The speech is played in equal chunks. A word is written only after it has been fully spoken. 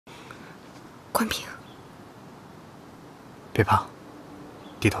宽平，别怕，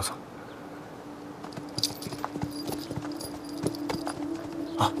低头走。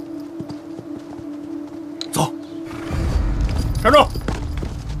啊，走！站住！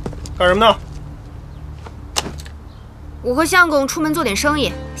干什么呢？我和相公出门做点生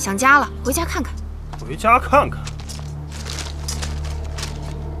意，想家了，回家看看。回家看看。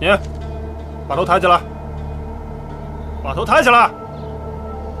你，把头抬起来，把头抬起来。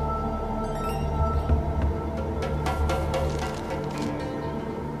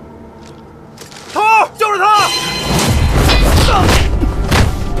 就是他！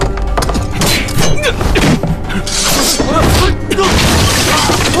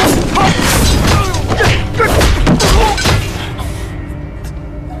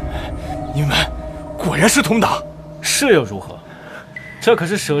你们果然是同党，是又如何？这可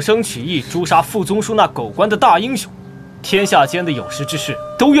是舍生取义、诛杀副宗书那狗官的大英雄，天下间的有识之士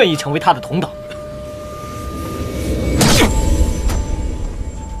都愿意成为他的同党。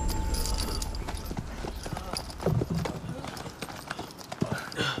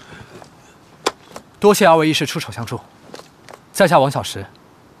 多谢二位义士出手相助，在下王小石，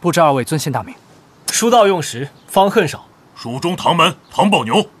不知二位尊姓大名？书到用时方恨少，蜀中唐门唐宝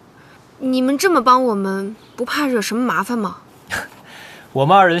牛。你们这么帮我们，不怕惹什么麻烦吗？我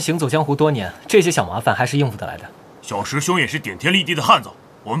们二人行走江湖多年，这些小麻烦还是应付得来的。小石兄也是顶天立地的汉子，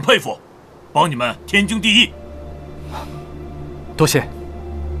我们佩服，帮你们天经地义。多谢，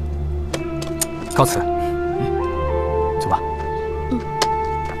告辞。走吧。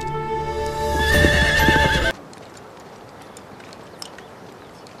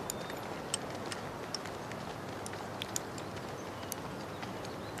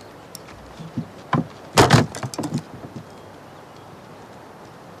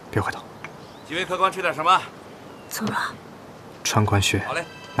 别回头！几位客官吃点什么？怎么了？穿关穴，好嘞，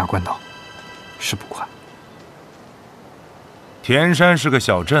拿关刀，是捕快。田山是个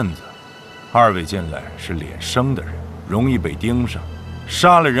小镇子，二位进来是脸生的人，容易被盯上。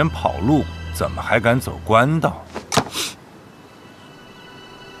杀了人跑路，怎么还敢走官道？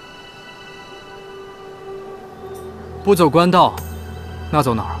不走官道，那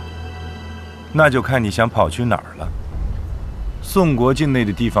走哪儿？那就看你想跑去哪儿了。 宋国境内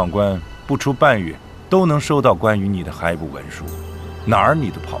的地方官不出半月都能收到关于你的海捕文书，哪儿你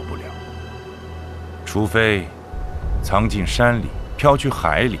都跑不了。除非藏进山里、飘去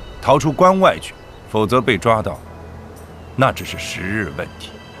海里、逃出关外去，否则被抓到，那只是时日问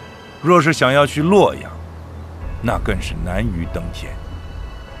题。若是想要去洛阳，那更是难于登天。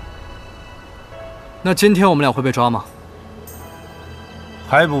那今天我们俩会被抓吗？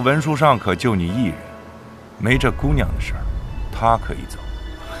海捕文书上可就你一人，没这姑娘的事儿。 他可以走，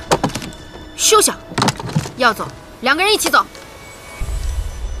休想！要走，两个人一起走。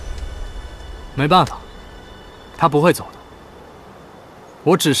没办法，他不会走的。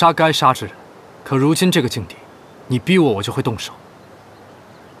我只杀该杀之人，可如今这个境地，你逼我，我就会动手。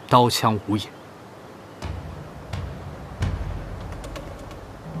刀枪无眼。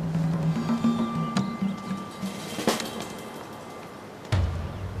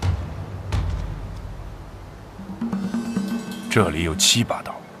这里有7把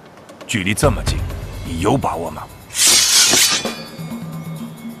刀，距离这么近，你有把握吗？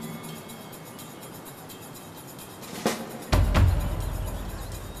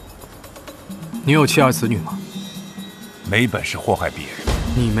你有妻儿子女吗？没本事祸害别人。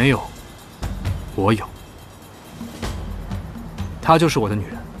你没有，我有。她就是我的女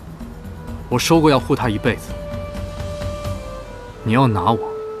人，我说过要护她一辈子。你要拿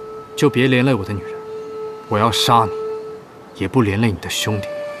我，就别连累我的女人。我要杀你。 也不连累你的兄弟，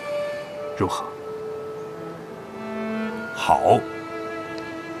如何？好。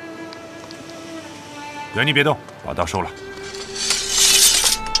原地别动，把刀收了。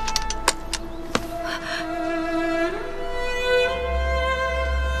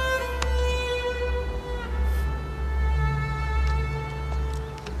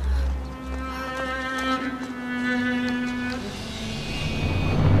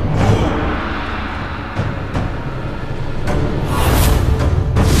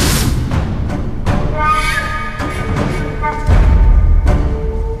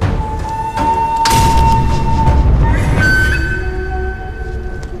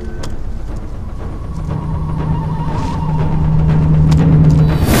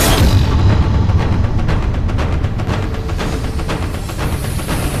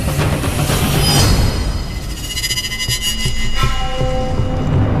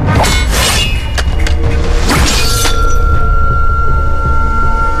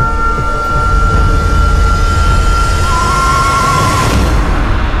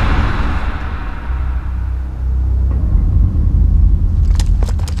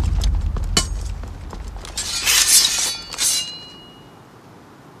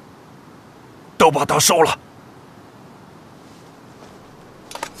把刀收了。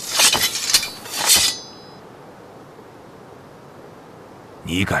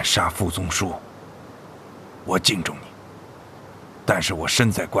你敢杀副宗书，我敬重你。但是我身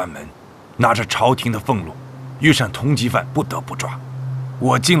在关门，拿着朝廷的俸禄，遇上通缉犯不得不抓。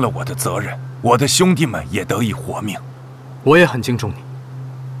我尽了我的责任，我的兄弟们也得以活命。我也很敬重你。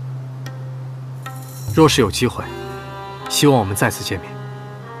若是有机会，希望我们再次见面。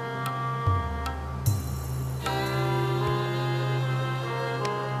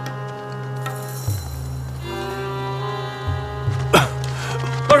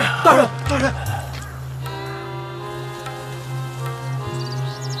大人！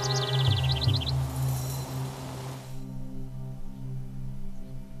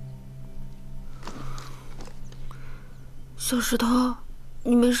小石头，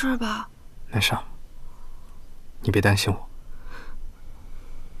你没事吧？没事，你别担心我。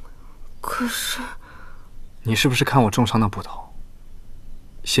可是，你是不是看我重伤的捕头，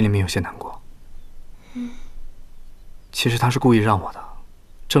心里面有些难过？其实他是故意让我的，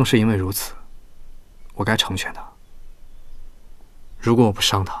正是因为如此，我该成全他。如果我不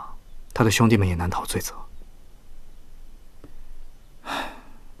伤他，他的兄弟们也难逃罪责。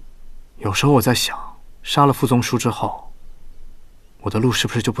有时候我在想，杀了副宗书之后，我的路是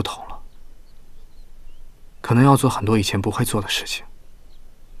不是就不同了？可能要做很多以前不会做的事情。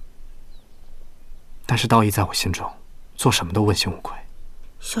但是道义在我心中，做什么都问心无愧。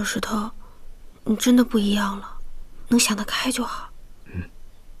小石头，你真的不一样了，能想得开就好。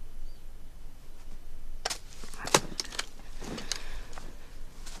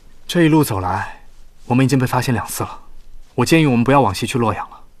这一路走来，我们已经被发现2次了。我建议我们不要往西去洛阳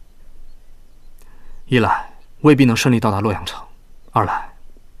了。一来未必能顺利到达洛阳城，二来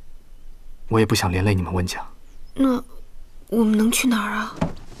我也不想连累你们温家。那我们能去哪儿啊？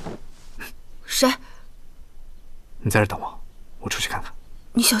谁？你在这等我，我出去看看。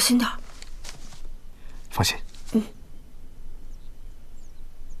你小心点。放心。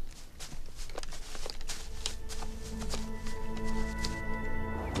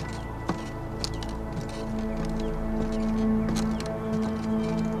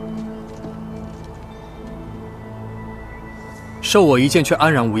受我一剑却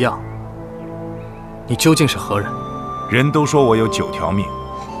安然无恙，你究竟是何人？人都说我有9条命，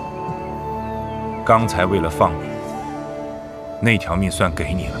刚才为了放你，那条命算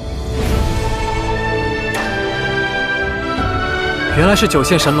给你了。原来是9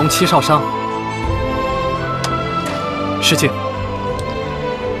县神龙7少商。失敬。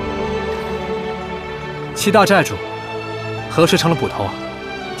7大寨主，何时成了捕头啊？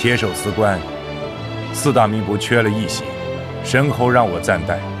铁手司官，4大名部缺了一席。申侯让我暂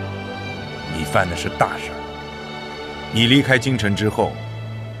代，你犯的是大事儿。你离开京城之后，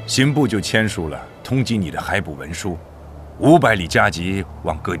刑部就签署了通缉你的海捕文书，500里加急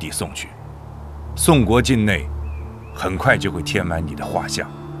往各地送去。宋国境内很快就会填满你的画像。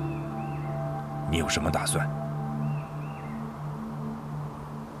你有什么打算？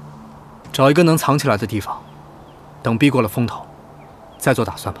找一个能藏起来的地方，等逼过了风头，再做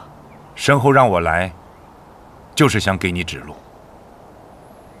打算吧。申侯让我来，就是想给你指路。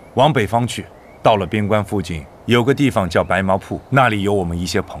往北方去，到了边关附近，有个地方叫白毛铺，那里有我们一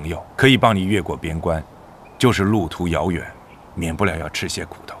些朋友，可以帮你越过边关。就是路途遥远，免不了要吃些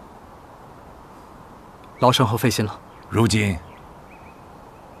苦头。劳申侯费心了。如今，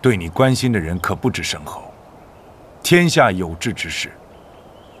对你关心的人可不止申侯，天下有志之士，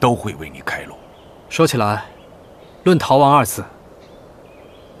都会为你开路。说起来，论逃亡2字，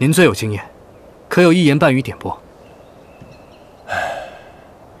您最有经验，可有一言半语点拨？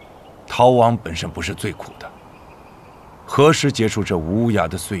逃亡本身不是最苦的，何时结束这无涯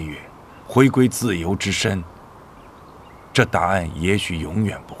的岁月，回归自由之身？这答案也许永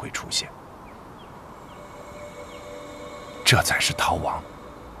远不会出现。这才是逃亡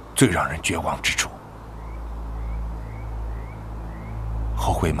最让人绝望之处。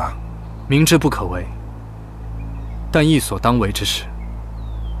后悔吗？明知不可为，但亦所当为之事。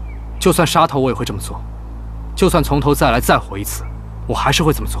就算杀头，我也会这么做；就算从头再来，再活一次，我还是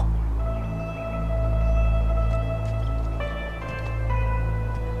会这么做。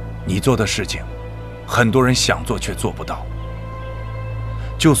你做的事情，很多人想做却做不到。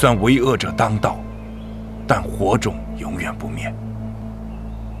就算为恶者当道，但火种永远不灭。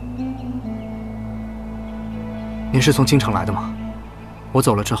您是从京城来的吗？我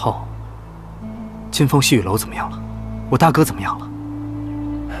走了之后，金风细雨楼怎么样了？我大哥怎么样了？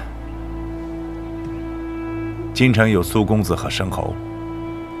京城有苏公子和申侯，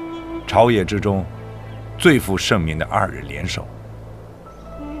朝野之中最负盛名的2人联手。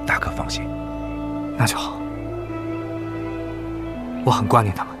大哥放心，那就好。我很挂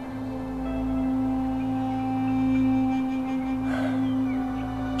念他们。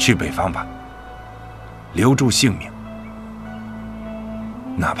去北方吧，留住性命，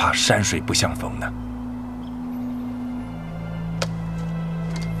哪怕山水不相逢呢。